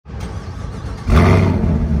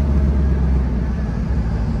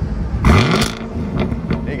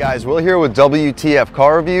Guys, Will here with W.T.F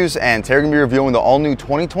car reviews, and today we're going to be reviewing the all-new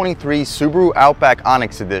 2023 Subaru Outback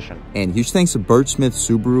Onyx edition. And huge thanks to Bert Smith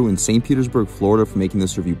Subaru in St. Petersburg, Florida for making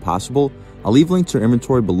this review possible. I'll leave a link to their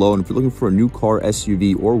inventory below, and if you're looking for a new car,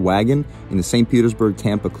 SUV, or wagon in the St. Petersburg,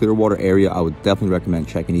 Tampa, Clearwater area, I would definitely recommend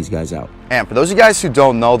checking these guys out. And for those of you guys who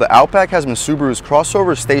don't know, the Outback has been Subaru's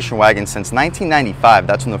crossover station wagon since 1995.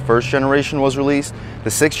 That's when the first generation was released. The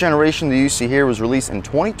sixth generation that you see here was released in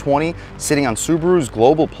 2020, sitting on Subaru's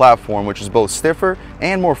global platform, which is both stiffer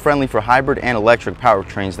and more friendly for hybrid and electric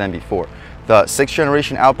powertrains than before. The sixth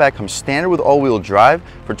generation Outback comes standard with all-wheel drive.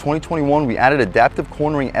 For 2021, we added adaptive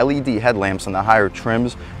cornering LED headlamps on the higher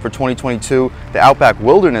trims. For 2022, the Outback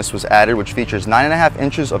Wilderness was added, which features 9.5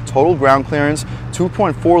 inches of total ground clearance,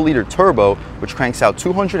 2.4-liter turbo, which cranks out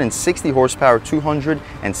 260 horsepower,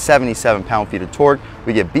 277 pound-feet of torque.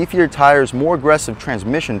 We get beefier tires, more aggressive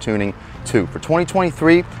transmission tuning too. For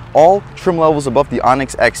 2023, all trim levels above the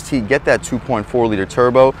Onyx XT get that 2.4-liter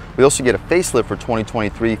turbo. We also get a facelift for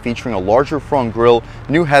 2023 featuring a larger front grille,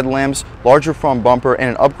 new headlamps, larger front bumper,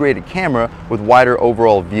 and an upgraded camera with wider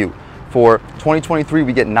overall view. For 2023,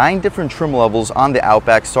 we get 9 different trim levels on the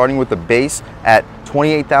Outback, starting with the base at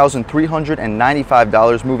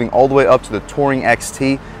 $28,395, moving all the way up to the Touring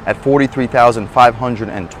XT at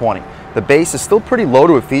 $43,520. The base is still pretty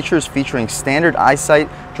loaded with features, featuring standard eyesight,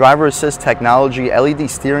 driver assist technology, LED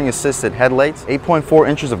steering assisted headlights, 8.4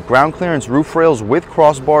 inches of ground clearance roof rails with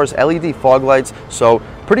crossbars, LED fog lights, so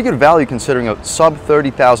pretty good value considering a sub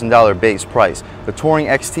 $30,000 base price. The Touring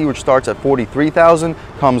XT, which starts at $43,000,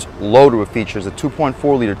 comes loaded with features: a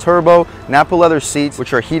 2.4-liter turbo, Nappa leather seats,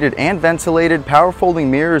 which are heated and ventilated, power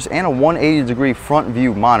folding mirrors, and a 180-degree front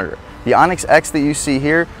view monitor. The Onyx X that you see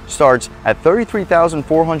here starts at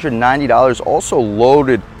 $33,490, also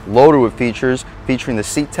loaded with features, featuring the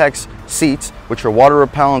SeatTech seats, which are water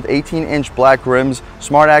repellent, 18-inch black rims,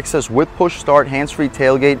 smart access with push start, hands-free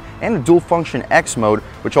tailgate, and a dual function X mode,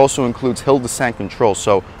 which also includes hill descent control.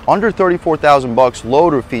 So under 34,000 bucks,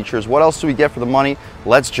 loaded with features. What else do we get for the money?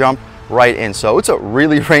 Let's jump right in. So it's a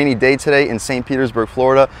really rainy day today in St. Petersburg,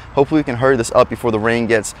 Florida. Hopefully we can hurry this up before the rain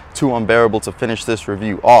gets too unbearable to finish this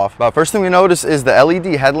review off. But first thing we notice is the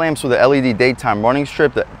LED headlamps with the LED daytime running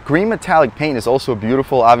strip. The green metallic paint is also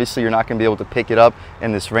beautiful. Obviously you're not going to be able to pick it up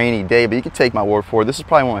in this rainy day, but you can take my word for it. This is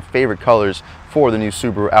probably one of my favorite colors for the new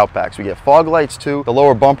Subaru Outbacks. We get fog lights too. The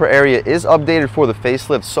lower bumper area is updated for the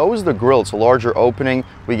facelift. So is the grille. It's a larger opening.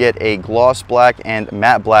 We get a gloss black and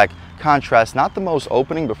matte black contrast. Not the most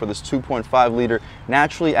opening, but for this 2.5-liter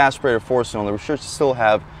naturally aspirated four-cylinder, we should still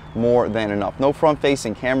have more than enough. No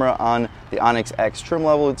front-facing camera on the Onyx X trim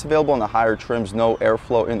level. It's available on the higher trims, no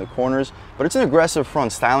airflow in the corners, but it's an aggressive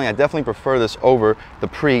front styling. I definitely prefer this over the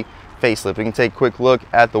pre-facelift. We can take a quick look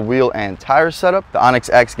at the wheel and tire setup. The Onyx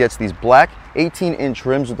X gets these black 18-inch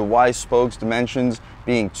rims with the wide spokes, dimensions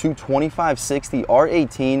being 225/60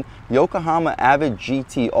 R18 Yokohama Avid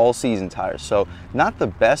GT all-season tires. So not the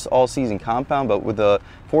best all-season compound, but with a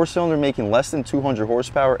four-cylinder making less than 200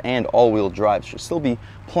 horsepower and all-wheel drive, should still be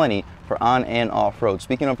plenty for on and off-road.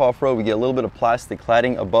 Speaking of off-road, we get a little bit of plastic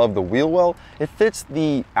cladding above the wheel well. It fits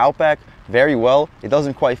the Outback very well. It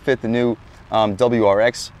doesn't quite fit the new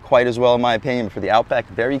WRX quite as well in my opinion, but for the Outback,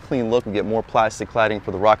 very clean look. We get more plastic cladding for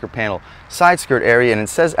the rocker panel side skirt area, and it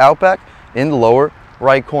says Outback in the lower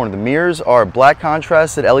right corner. The mirrors are black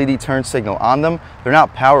contrasted LED turn signal on them. They're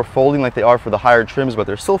not power folding like they are for the higher trims, but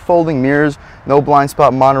they're still folding mirrors. No blind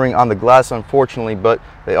spot monitoring on the glass unfortunately, but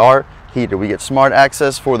they are heated. We get smart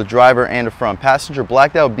access for the driver and the front passenger.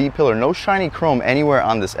 Blacked out B-pillar, no shiny chrome anywhere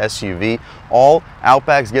on this SUV. All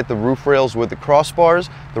Outbacks get the roof rails with the crossbars.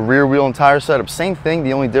 The rear wheel and tire setup, same thing.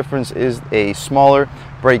 The only difference is a smaller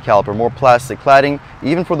brake caliper, more plastic cladding.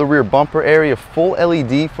 Even for the rear bumper area, full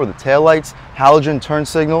LED for the taillights, halogen turn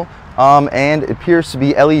signal, and it appears to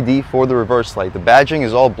be LED for the reverse light. The badging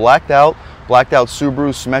is all blacked out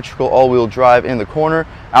Subaru, symmetrical all-wheel drive in the corner,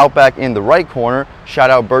 Outback in the right corner.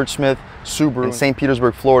 Shout out Bert Smith Subaru in St.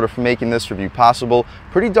 Petersburg, Florida for making this review possible.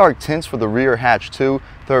 Pretty dark tints for the rear hatch too.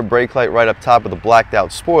 Third brake light right up top with a blacked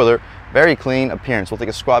out spoiler. Very clean appearance. We'll take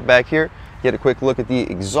a squat back here, get a quick look at the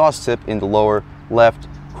exhaust tip in the lower left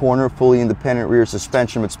corner, fully independent rear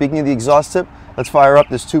suspension. But speaking of the exhaust tip, let's fire up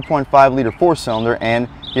this 2.5-liter four-cylinder and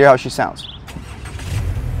hear how she sounds.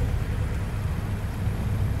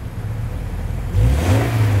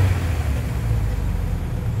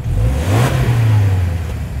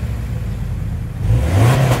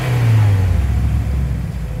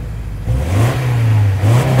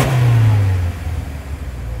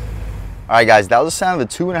 All right, guys, that was the sound of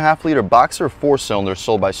the 2.5-liter Boxer 4-cylinder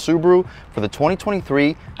sold by Subaru for the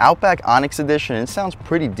 2023 Outback Onyx Edition. It sounds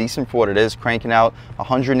pretty decent for what it is, cranking out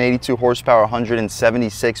 182 horsepower,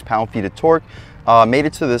 176 pound-feet of torque. Made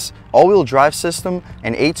it to this all-wheel drive system,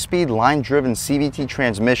 an 8-speed line-driven CVT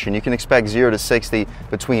transmission. You can expect 0 to 60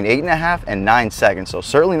 between 8.5 and 9 seconds, so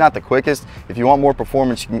certainly not the quickest. If you want more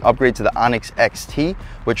performance, you can upgrade to the Onyx XT,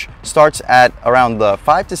 which starts at around the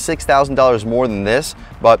 $5,000 to $6,000 more than this,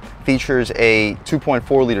 but features a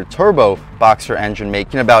 2.4-liter turbo Boxer engine,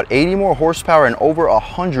 making about 80 more horsepower and over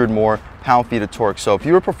 100 more pound-feet of torque. So if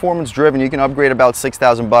you're performance driven, you can upgrade about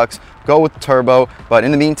 $6,000, go with the turbo. But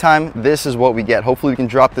in the meantime, this is what we get. Hopefully we can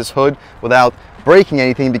drop this hood without breaking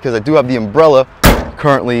anything, because I do have the umbrella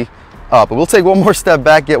currently up. But we'll take one more step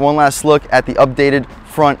back, get one last look at the updated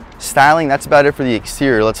front styling. That's about it for the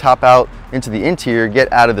exterior. Let's hop out into the interior,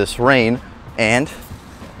 get out of this rain, and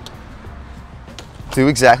do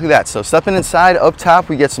exactly that. So stepping inside, up top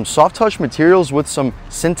we get some soft touch materials with some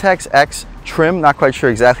Syntex X trim. Not quite sure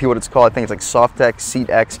exactly what it's called. I think it's like Softex, Seat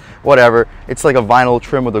X, whatever. It's like a vinyl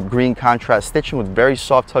trim with a green contrast stitching with very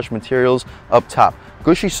soft touch materials up top.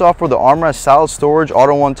 Gushy soft for the armrest, solid storage,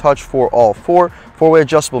 auto one touch for all four. Four-way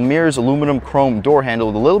adjustable mirrors, aluminum chrome door handle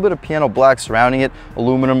with a little bit of piano black surrounding it,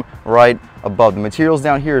 aluminum right above. The materials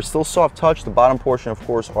down here are still soft touch. The bottom portion, of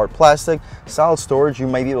course, hard plastic. Solid storage. You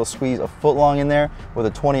might be able to squeeze a foot long in there with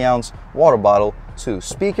a 20-ounce water bottle too.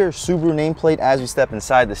 Speaker, Subaru nameplate. As we step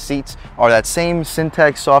inside, the seats are that same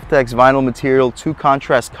Syntex Softex vinyl material, 2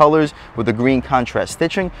 contrast colors with the green contrast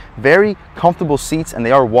stitching. Very comfortable seats, and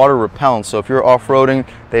they are water repellent, so if you're off-roading,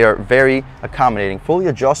 they are very accommodating. Fully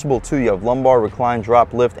adjustable too. You have lumbar, recline,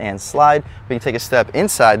 drop, lift, and slide. We can take a step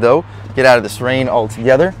inside though, get out of this rain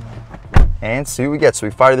altogether, and see what we get. So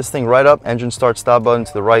we fire this thing right up, engine start stop button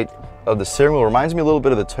to the right of the steering wheel. Reminds me a little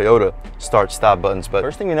bit of the Toyota start stop buttons. But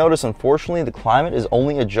first thing we notice, unfortunately, the climate is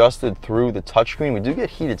only adjusted through the touchscreen. We do get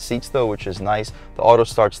heated seats though, which is nice. The auto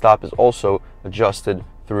start stop is also adjusted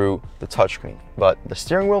through the touchscreen. But the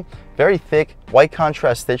steering wheel, very thick, white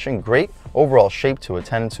contrast stitching, great overall shape to it.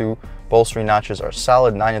 10-2 bolstering notches are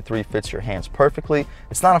solid. 9-3 fits your hands perfectly.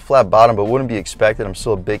 It's not a flat bottom, but wouldn't be expected. I'm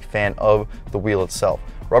still a big fan of the wheel itself.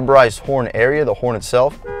 Rubberized horn area, the horn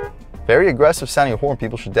itself, very aggressive sounding horn.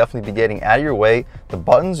 People should definitely be getting out of your way. The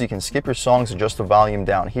buttons, you can skip your songs, adjust the volume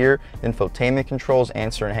down here. Infotainment controls,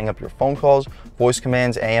 answer and hang up your phone calls. Voice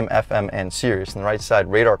commands, AM, FM, and Sirius. On the right side,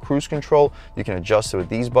 radar cruise control. You can adjust it with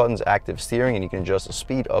these buttons, active steering, and you can adjust the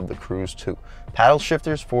speed of the cruise too. Paddle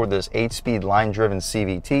shifters for this 8-speed line-driven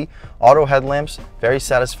CVT. Auto headlamps, very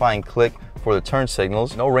satisfying click for the turn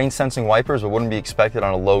signals. No rain sensing wipers, but wouldn't be expected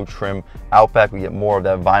on a low trim Outback. We get more of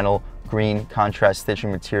that vinyl green contrast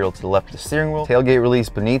stitching material to the left of the steering wheel. Tailgate release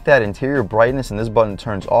beneath that. Interior brightness, and this button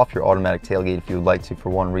turns off your automatic tailgate if you would like to for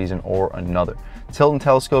one reason or another. Tilt and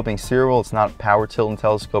telescoping steering wheel. It's not power tilt and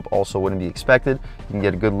telescope, also wouldn't be expected. You can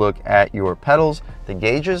get a good look at your pedals. The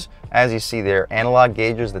gauges, as you see there, analog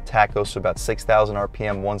gauges. The tach goes to about 6,000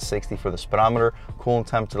 RPM, 160 for the speedometer. Coolant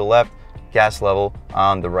temp to the left, gas level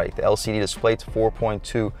on the right. The LCD display to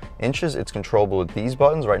 4.2 inches. It's controllable with these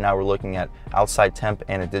buttons. Right now we're looking at outside temp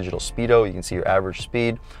and a digital speedo. You can see your average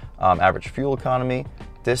speed, average fuel economy,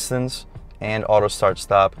 distance, and auto start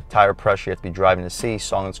stop. Tire pressure you have to be driving to see,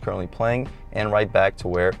 song that's currently playing, and right back to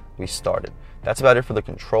where we started. That's about it for the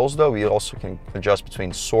controls though. We also can adjust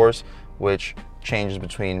between source, which changes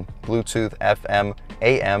between Bluetooth, FM,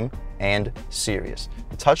 AM, and Sirius.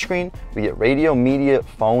 The touchscreen, we get radio, media,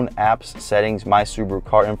 phone, apps, settings, My Subaru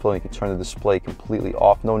car info. You can turn the display completely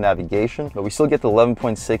off, no navigation, but we still get the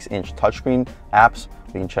 11.6-inch touchscreen apps.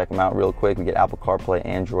 We can check them out real quick. We get Apple CarPlay,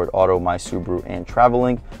 Android Auto, My Subaru, and Travel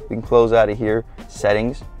Link. We can close out of here.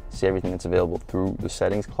 Settings, see everything that's available through the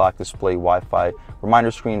settings. Clock, display, Wi-Fi, reminder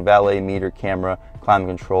screen, valet, meter, camera, climate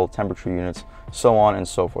control, temperature units, so on and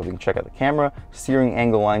so forth. You can check out the camera, steering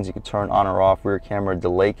angle lines you can turn on or off, rear camera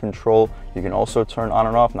delay control you can also turn on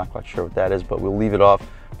and off. Not quite sure what that is, but we'll leave it off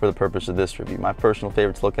for the purpose of this review. My personal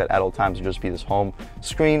favorite to look at all times would just be this home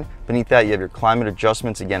screen. Beneath that you have your climate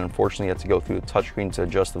adjustments. Again, unfortunately you have to go through the touchscreen to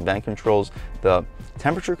adjust the vent controls. The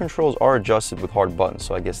temperature controls are adjusted with hard buttons,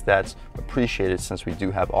 so I guess that's appreciated since we do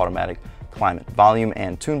have automatic climate. Volume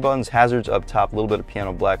and tune buttons, hazards up top, a little bit of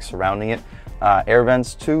piano black surrounding it. Air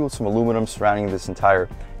vents too, some aluminum surrounding this entire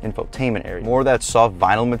infotainment area. More of that soft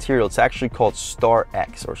vinyl material. It's actually called Star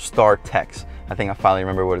X or Star Tex. I think I finally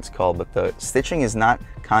remember what it's called, but the stitching is not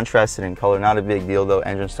contrasted in color, not a big deal though.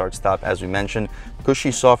 Engine start stop, as we mentioned.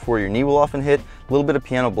 Cushy software your knee will often hit. A little bit of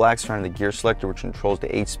piano black surrounding the gear selector, which controls the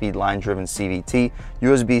 8-speed line-driven CVT,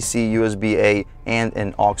 USB-C, USB-A, and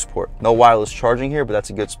an aux port. No wireless charging here, but that's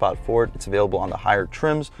a good spot for it. It's available on the higher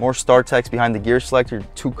trims. More star text behind the gear selector.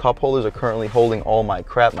 2 cup holders are currently holding all my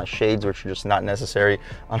crap, my shades, which are just not necessary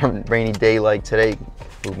on a rainy day like today.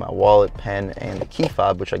 Move my wallet, pen, and the key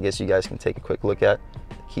fob, which I guess you guys can take a quick look at.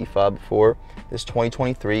 The key fob for this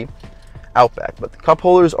 2023 Outback. But the cup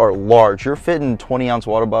holders are large. You're fitting 20-ounce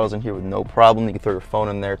water bottles in here with no problem. You can throw your phone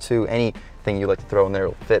in there too. Anything you like to throw in there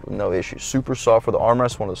will fit with no issue. Super soft for the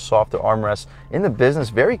armrest, one of the softer armrests in the business.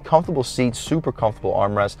 Very comfortable seats, super comfortable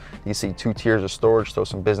armrest. You can see 2 tiers of storage. Throw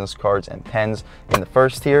some business cards and pens in the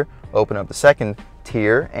first tier. Open up the second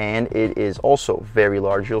tier, and it is also very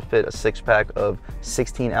large. You'll fit a 6-pack of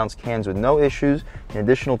 16-ounce cans with no issues. An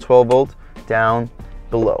additional 12-volt down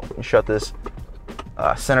below. You can shut this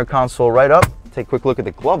center console right up. Take a quick look at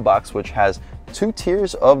the glove box, which has 2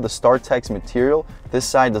 tiers of the StarTex material. This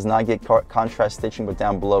side does not get contrast stitching, but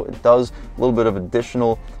down below it does. A little bit of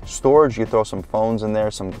additional storage. You can throw some phones in there,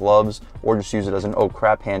 some gloves, or just use it as an oh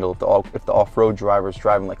crap handle if the off-road driver is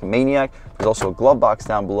driving like a maniac. There's also a glove box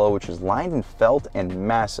down below, which is lined in felt and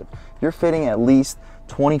massive. You're fitting at least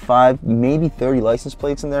 25, maybe 30 license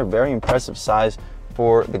plates in there. Very impressive size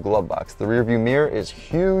for the glove box. The rear view mirror is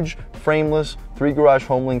huge, frameless, 3 garage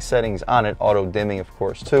home link settings on it, auto dimming of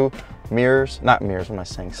course too.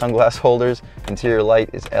 Sunglass holders. Interior light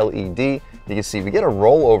is LED. You can see we get a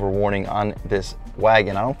rollover warning on this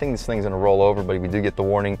wagon. I don't think this thing's gonna roll over, but we do get the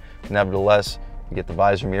warning. Nevertheless, we get the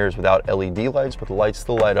visor mirrors without LED lights, but the lights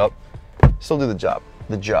still light up, still do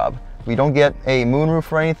the job. We don't get a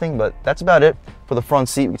moonroof or anything, but that's about it. For the front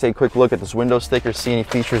seat, we take a quick look at this window sticker, see any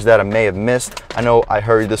features that I may have missed. I know I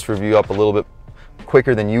hurried this review up a little bit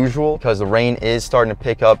quicker than usual because the rain is starting to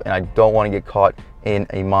pick up and I don't want to get caught in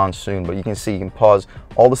a monsoon, but you can see, you can pause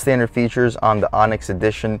all the standard features on the Onyx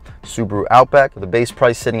Edition Subaru Outback. The base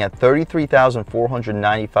price sitting at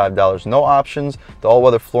 $33,495. No options. The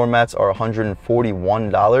all-weather floor mats are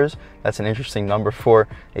 $141. That's an interesting number for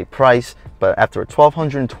a price, but after a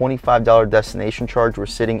 $1,225 destination charge, we're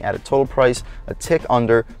sitting at a total price a tick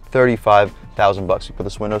under $35,000 bucks. We put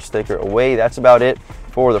this window sticker away. That's about it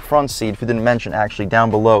for the front seat. If we didn't mention, actually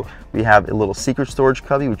down below we have a little secret storage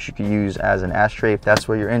cubby, which you can use as an ashtray if that's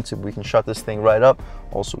what you're into. We can shut this thing right up.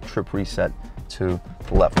 Also trip reset to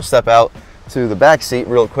the left. We'll step out to the back seat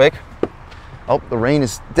real quick. Oh, the rain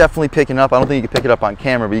is definitely picking up. I don't think you can pick it up on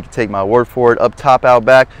camera, but you can take my word for it. Up top, out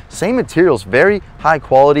back, same materials, very high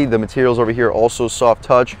quality. The materials over here also soft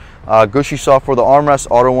touch. Gushy soft for the armrest,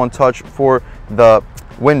 auto one touch for the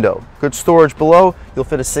window. Good storage below. You'll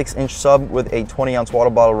fit a 6-inch sub with a 20-ounce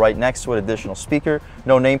water bottle right next to it, additional speaker.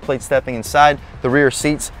 No nameplate stepping inside. The rear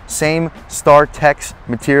seats, same StarTex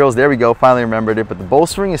materials. There we go, finally remembered it, but the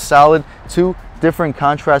bolstering is solid. 2 different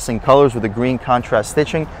contrasting colors with the green contrast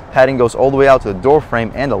stitching. Padding goes all the way out to the door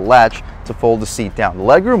frame and a latch to fold the seat down. The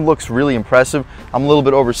legroom looks really impressive. I'm a little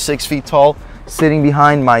bit over 6 feet tall, sitting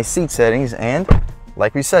behind my seat settings, and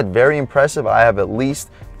like we said, very impressive. I have at least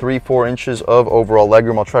 3-4 inches of overall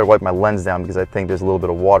legroom. I'll try to wipe my lens down because I think there's a little bit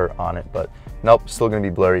of water on it, but nope, still gonna be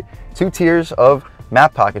blurry. 2 tiers of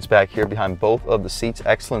map pockets back here behind both of the seats.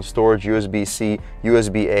 Excellent storage, USB-C,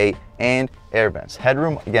 USB-A, and air vents.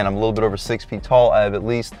 Headroom, again, I'm a little bit over 6 feet tall. I have at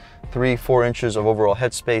least 3-4 inches of overall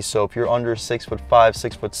headspace, so if you're under 6'5",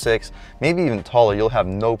 6'6", maybe even taller, you'll have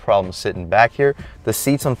no problem sitting back here. The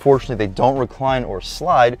seats, unfortunately, they don't recline or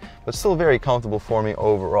slide, but still very comfortable for me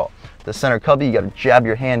overall. The center cubby, you gotta jab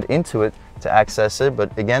your hand into it to access it,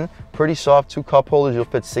 but again, pretty soft. 2 cup holders, you'll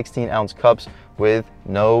fit 16-ounce cups with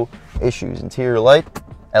no issues. Interior light,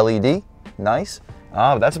 LED, nice.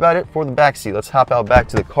 That's about it for the back seat. Let's hop out back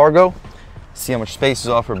to the cargo, see how much space is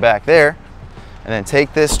offered back there, and then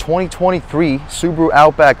take this 2023 Subaru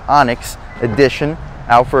Outback Onyx Edition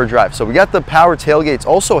out for a drive. So we got the power tailgates,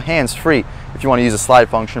 also hands-free if you want to use the slide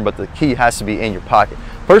function, but the key has to be in your pocket.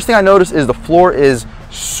 First thing I noticed is the floor is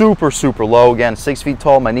super low. Again, 6 feet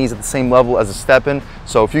tall, my knees at the same level as a step-in.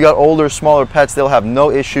 So if you got older, smaller pets, they'll have no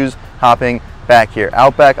issues hopping back here.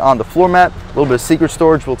 Outback on the floor mat, a little bit of secret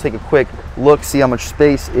storage. We'll take a quick look, see how much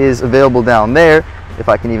space is available down there, if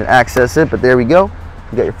I can even access it, but there we go.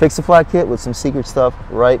 You got your fix-a-flat kit with some secret stuff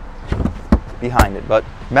right behind it. But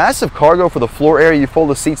massive cargo for the floor area. You fold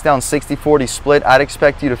the seats down 60-40 split. I'd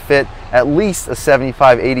expect you to fit at least a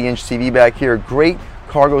 75-80 inch TV back here. Great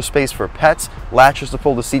cargo space for pets. Latches to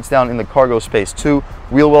fold the seats down in the cargo space too.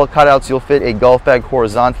 Wheel well cutouts. You'll fit a golf bag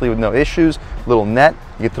horizontally with no issues. Little net.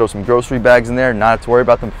 You can throw some grocery bags in there. Not have to worry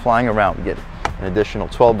about them flying around. You get an additional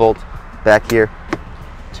 12-volt back here.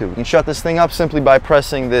 2. You can shut this thing up simply by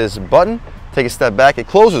pressing this button. Take a step back. It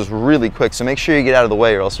closes really quick, so make sure you get out of the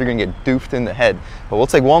way or else you're gonna get doofed in the head. But we'll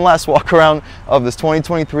take one last walk around of this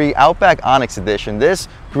 2023 Outback Onyx Edition. This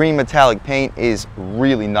green metallic paint is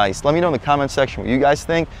really nice. Let me know in the comment section what you guys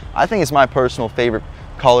think. I think it's my personal favorite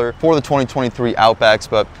color for the 2023 Outbacks,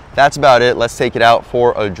 but that's about it. Let's take it out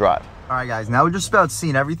for a drive. All right, guys, now we're just about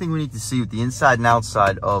seeing everything we need to see with the inside and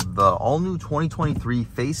outside of the all-new 2023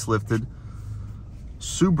 facelifted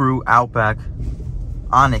Subaru Outback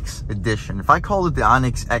Onyx Edition. If I called it the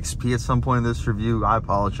Onyx XP at some point in this review, I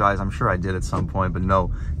apologize. I'm sure I did at some point, but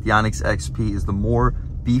no, the Onyx XP is the more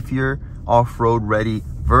beefier, off-road ready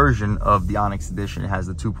version of the Onyx Edition. It has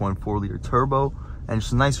the 2.4 liter turbo and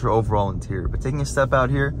just a nicer overall interior. But taking a step out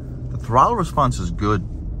here, the throttle response is good.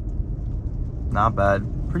 Not bad.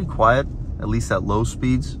 Pretty quiet, at least at low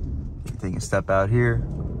speeds. Taking a step out here,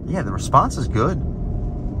 yeah, the response is good.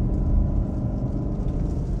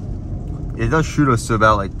 It does shoot us to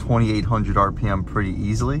about like 2,800 RPM pretty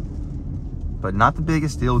easily, but not the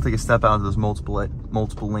biggest deal. We'll take a step out of this multiple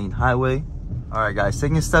lane highway. All right, guys,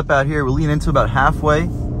 taking a step out here, we're leaning into about halfway.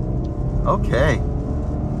 Okay,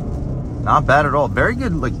 not bad at all. Very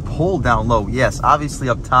good, like, pull down low. Yes, obviously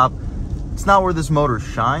up top, it's not where this motor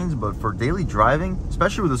shines, but for daily driving,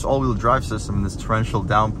 especially with this all-wheel drive system and this torrential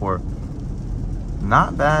downpour,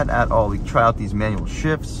 not bad at all. We can try out these manual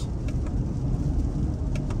shifts.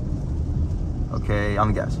 Okay, on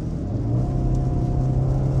the gas.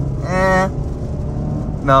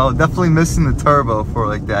 No, definitely missing the turbo for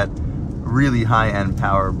like that really high-end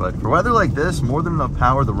power, but for weather like this, more than enough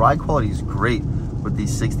power. The ride quality is great with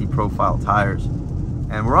these 60 profile tires.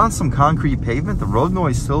 And we're on some concrete pavement. The road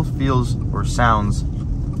noise still feels or sounds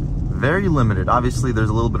very limited. Obviously, there's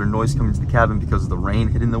a little bit of noise coming to the cabin because of the rain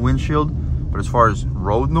hitting the windshield, but as far as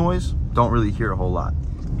road noise, don't really hear a whole lot.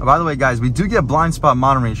 By the way, guys, we do get blind spot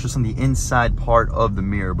monitoring. It's just on the inside part of the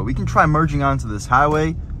mirror, but we can try merging onto this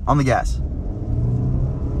highway on the gas.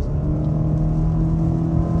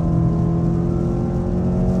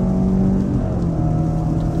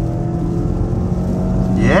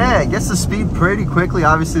 Yeah, it gets the speed pretty quickly.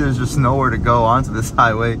 Obviously, there's just nowhere to go onto this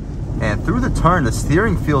highway. And through the turn, the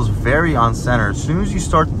steering feels very on center. As soon as you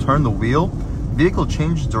start to turn the wheel, the vehicle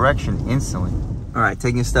changes direction instantly. All right,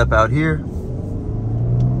 taking a step out here.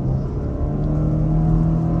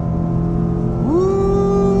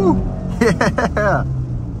 Yeah.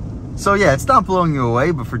 So yeah, it's not blowing you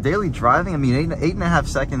away, but for daily driving, I mean, 8.5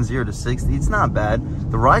 seconds 0 to 60, it's not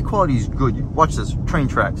bad. The ride quality is good. Watch this, train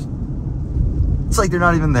tracks. It's like they're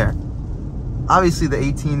not even there. Obviously, the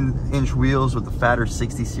 18-inch wheels with the fatter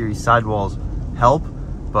 60 series sidewalls help,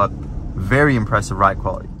 but very impressive ride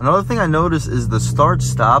quality. Another thing I noticed is the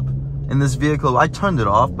start-stop in this vehicle. I turned it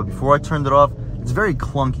off, but before I turned it off, it's very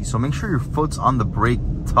clunky. So make sure your foot's on the brake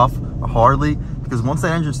tough or hardly, because once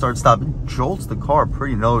that engine starts stopping, it jolts the car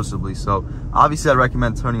pretty noticeably. So obviously I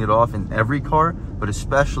recommend turning it off in every car, but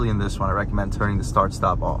especially in this one, I recommend turning the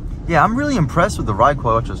start-stop off. Yeah, I'm really impressed with the ride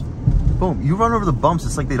quality. Just boom, you run over the bumps,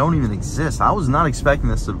 it's like they don't even exist. I was not expecting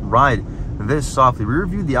this to ride this softly. We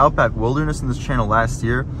reviewed the Outback Wilderness in this channel last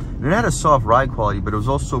year, and it had a soft ride quality, but it was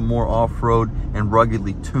also more off-road and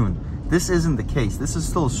ruggedly tuned. This isn't the case. This is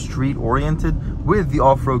still street-oriented with the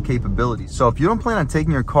off-road capabilities. So if you don't plan on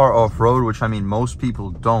taking your car off-road, which I mean most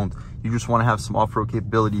people don't, you just want to have some off-road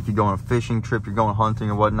capability. If you go on a fishing trip, you're going hunting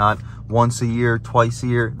or whatnot, once a year, twice a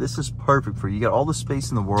year, this is perfect for you. You got all the space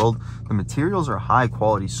in the world. The materials are high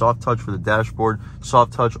quality. Soft touch for the dashboard,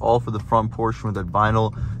 soft touch all for the front portion with that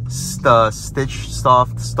vinyl stitch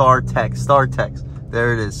soft StarTex.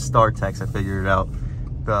 There it is, StarTex. I figured it out.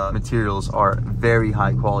 The materials are very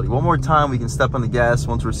high quality. One more time, we can step on the gas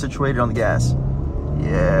once we're situated on the gas.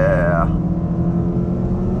 Yeah.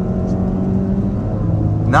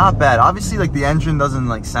 Not bad. Obviously, like, the engine doesn't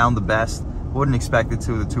like sound the best. Wouldn't expect it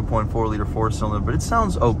to with a 2.4 liter 4-cylinder, but it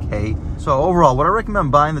sounds okay. So overall, would I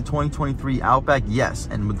recommend buying the 2023 Outback? Yes.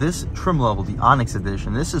 And with this trim level, the Onyx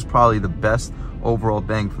Edition, this is probably the best overall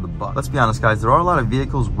bang for the buck. Let's be honest, guys, there are a lot of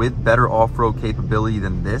vehicles with better off-road capability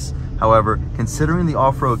than this. However, considering the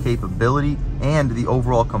off-road capability and the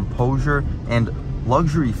overall composure and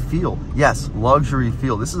luxury feel, yes, luxury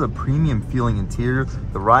feel, this is a premium feeling interior.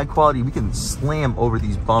 The ride quality, we can slam over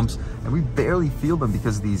these bumps and we barely feel them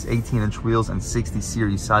because of these 18-inch wheels and 60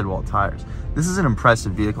 series sidewall tires. This is an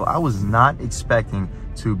impressive vehicle. I was not expecting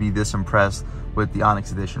to be this impressed with the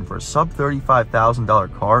Onyx Edition. For a sub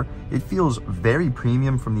 $35,000 car, it feels very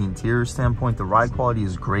premium from the interior standpoint. The ride quality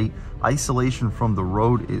is great. Isolation from the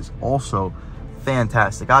road is also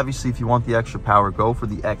fantastic. Obviously, if you want the extra power, go for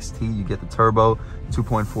the XT. You get the turbo,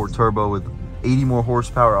 2.4 turbo with 80 more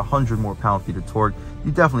horsepower, 100 more pound-feet of torque.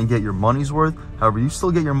 you definitely get your money's worth. However, you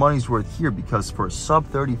still get your money's worth here because for a sub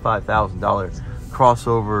 $35,000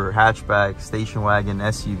 crossover, hatchback, station wagon,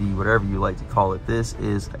 SUV, whatever you like to call it, this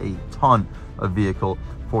is a ton of vehicle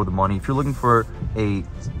for the money. If you're looking for a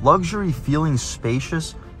luxury feeling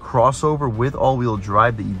spacious crossover with all-wheel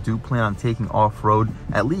drive that you do plan on taking off-road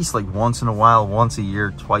at least like once in a while, once a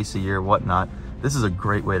year, twice a year, whatnot, this is a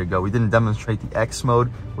great way to go. We didn't demonstrate the X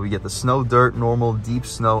mode, but we get the snow, dirt, normal, deep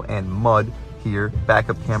snow, and mud here.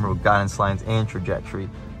 Backup camera with guidance lines and trajectory.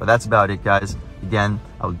 But that's about it, guys. Again,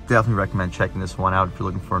 I would definitely recommend checking this one out if you're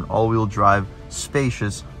looking for an all-wheel drive,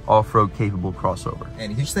 spacious, off-road capable crossover.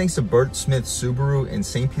 And huge thanks to Bert Smith Subaru in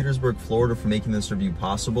St. Petersburg, Florida for making this review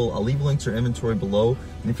possible. I'll leave a link to their inventory below.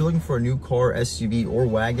 And if you're looking for a new car, SUV, or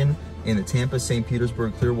wagon in the Tampa, St.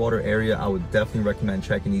 Petersburg, Clearwater area, I would definitely recommend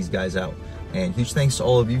checking these guys out. And huge thanks to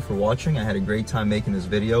all of you for watching. I had a great time making this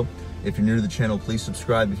video. If you're new to the channel, please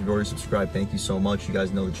subscribe. If you've already subscribed, thank you so much. You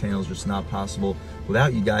guys know the channel is just not possible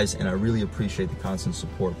without you guys, and I really appreciate the constant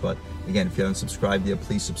support. But again, if you haven't subscribed yet,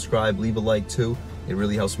 please subscribe. Leave a like too. It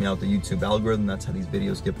really helps me out the YouTube algorithm. That's how these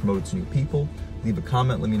videos get promoted to new people. Leave a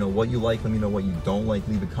comment. Let me know what you like. Let me know what you don't like.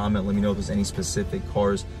 Leave a comment. Let me know if there's any specific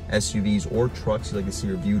cars, SUVs, or trucks you'd like to see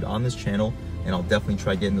reviewed on this channel, and I'll definitely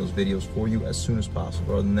try getting those videos for you as soon as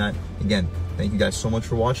possible. Other than that, again, thank you guys so much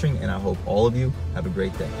for watching, and I hope all of you have a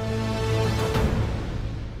great day.